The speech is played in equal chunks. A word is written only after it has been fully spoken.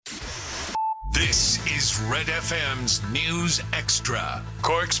This is Red FM's News Extra,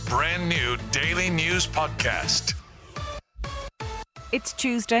 Cork's brand new daily news podcast. It's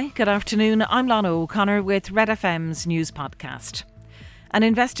Tuesday. Good afternoon. I'm Lana O'Connor with Red FM's News Podcast. An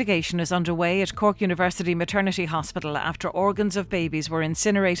investigation is underway at Cork University Maternity Hospital after organs of babies were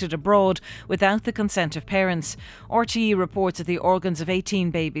incinerated abroad without the consent of parents. RTE reports that the organs of 18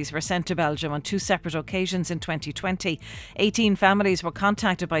 babies were sent to Belgium on two separate occasions in 2020. 18 families were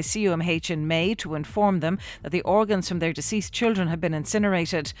contacted by CUMH in May to inform them that the organs from their deceased children had been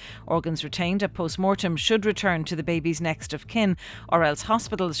incinerated. Organs retained at post-mortem should return to the baby's next of kin, or else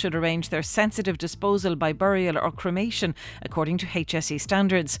hospitals should arrange their sensitive disposal by burial or cremation, according to HSE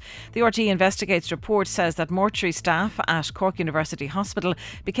standards. The RTE Investigates report says that mortuary staff at Cork University Hospital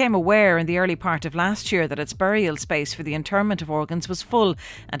became aware in the early part of last year that its burial space for the interment of organs was full,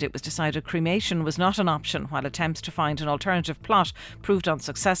 and it was decided cremation was not an option, while attempts to find an alternative plot proved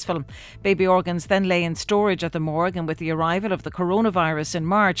unsuccessful. Baby organs then lay in storage at the morgue, and with the arrival of the coronavirus in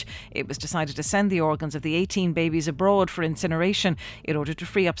March, it was decided to send the organs of the 18 babies abroad for incineration in order to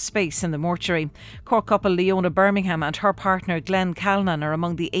free up space in the mortuary. Cork couple Leona Birmingham and her partner Glenn Calnan are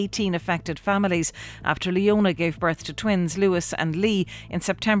among the 18 affected families after Leona gave birth to twins Lewis and Lee in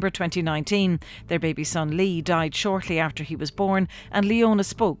September 2019. Their baby son Lee died shortly after he was born, and Leona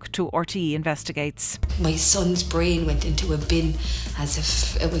spoke to RTE Investigates. My son's brain went into a bin as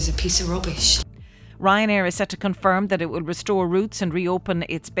if it was a piece of rubbish. Ryanair is set to confirm that it will restore routes and reopen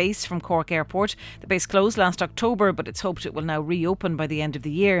its base from Cork Airport. The base closed last October, but it's hoped it will now reopen by the end of the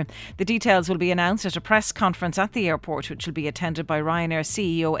year. The details will be announced at a press conference at the airport, which will be attended by Ryanair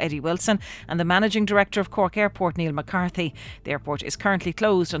CEO Eddie Wilson and the Managing Director of Cork Airport, Neil McCarthy. The airport is currently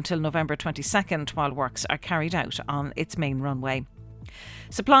closed until November 22nd while works are carried out on its main runway.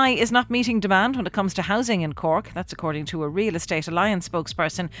 Supply is not meeting demand when it comes to housing in Cork. That's according to a Real Estate Alliance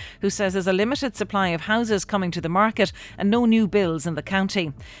spokesperson who says there's a limited supply of houses coming to the market and no new builds in the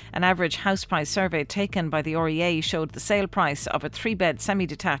county. An average house price survey taken by the REA showed the sale price of a 3-bed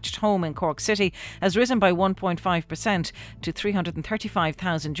semi-detached home in Cork City has risen by 1.5% to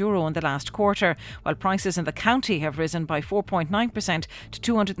 €335,000 in the last quarter, while prices in the county have risen by 4.9% to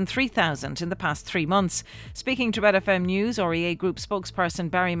 €203,000 in the past 3 months. Speaking to Red FM News, REA Group spokesperson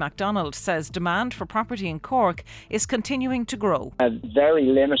Barry MacDonald says demand for property in Cork is continuing to grow. A very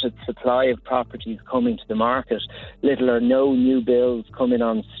limited supply of properties coming to the market, little or no new builds coming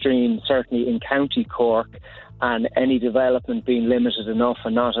on stream, certainly in County Cork, and any development being limited enough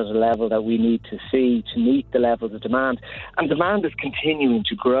and not at a level that we need to see to meet the levels of demand. And demand is continuing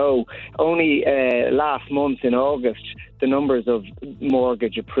to grow. Only last month in August, the numbers of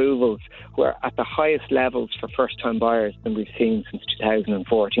mortgage approvals were at the highest levels for first-time buyers than we've seen since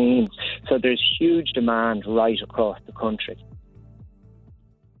 2014. So there's huge demand right across the country.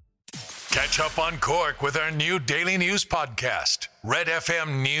 Catch up on Cork with our new daily news podcast, Red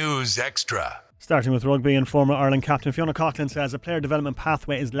FM News Extra. Starting with rugby, and former Ireland captain Fiona Coughlin says a player development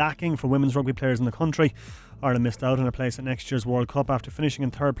pathway is lacking for women's rugby players in the country. Ireland missed out on a place at next year's World Cup after finishing in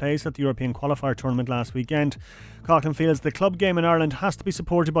third place at the European qualifier tournament last weekend. Coughlin feels the club game in Ireland has to be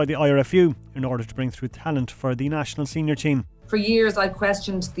supported by the IRFU in order to bring through talent for the national senior team. For years I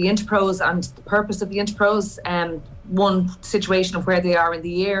questioned the Interpros and the purpose of the Interpros. One situation of where they are in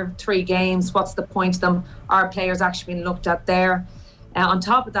the year, 3 games, what's the point of them? Are players actually being looked at there? On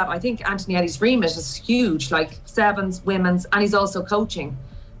top of that, I think Anthony Eddie's remit is huge, like sevens, women's, and he's also coaching.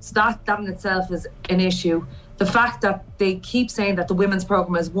 So that in itself is an issue. The fact that they keep saying that the women's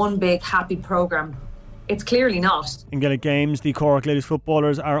programme is one big happy programme, it's clearly not. In Gaelic Games, the Cork ladies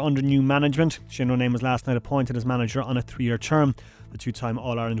footballers are under new management. Shane O'Neill was last night appointed as manager on a 3-year term. The 2-time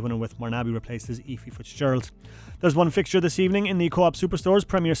All-Ireland winner with Marnaby replaces Aoife Fitzgerald. There's one fixture this evening in the Co-op Superstores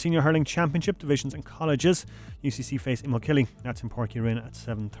Premier Senior Hurling Championship Divisions and Colleges. UCC face Imokilly. That's in Páirc Uí Rinn at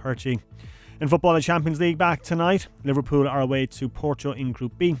 7:30. In football, the Champions League back tonight. Liverpool are away to Porto in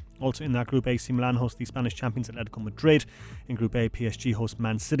Group B. Also in that Group, AC Milan host the Spanish champions Atletico Madrid. In Group A, PSG host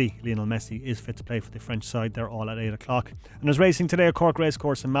Man City. Lionel Messi is fit to play for the French side. They're all at 8 o'clock. And there's racing today at Cork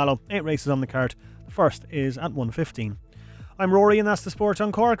Racecourse in Mallow. 8 races on the card. The first is at 1:15. I'm Rory, and that's the sport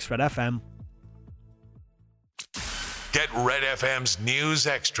on Cork's Red FM. Get Red FM's News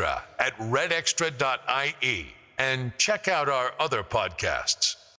Extra at redextra.ie and check out our other podcasts.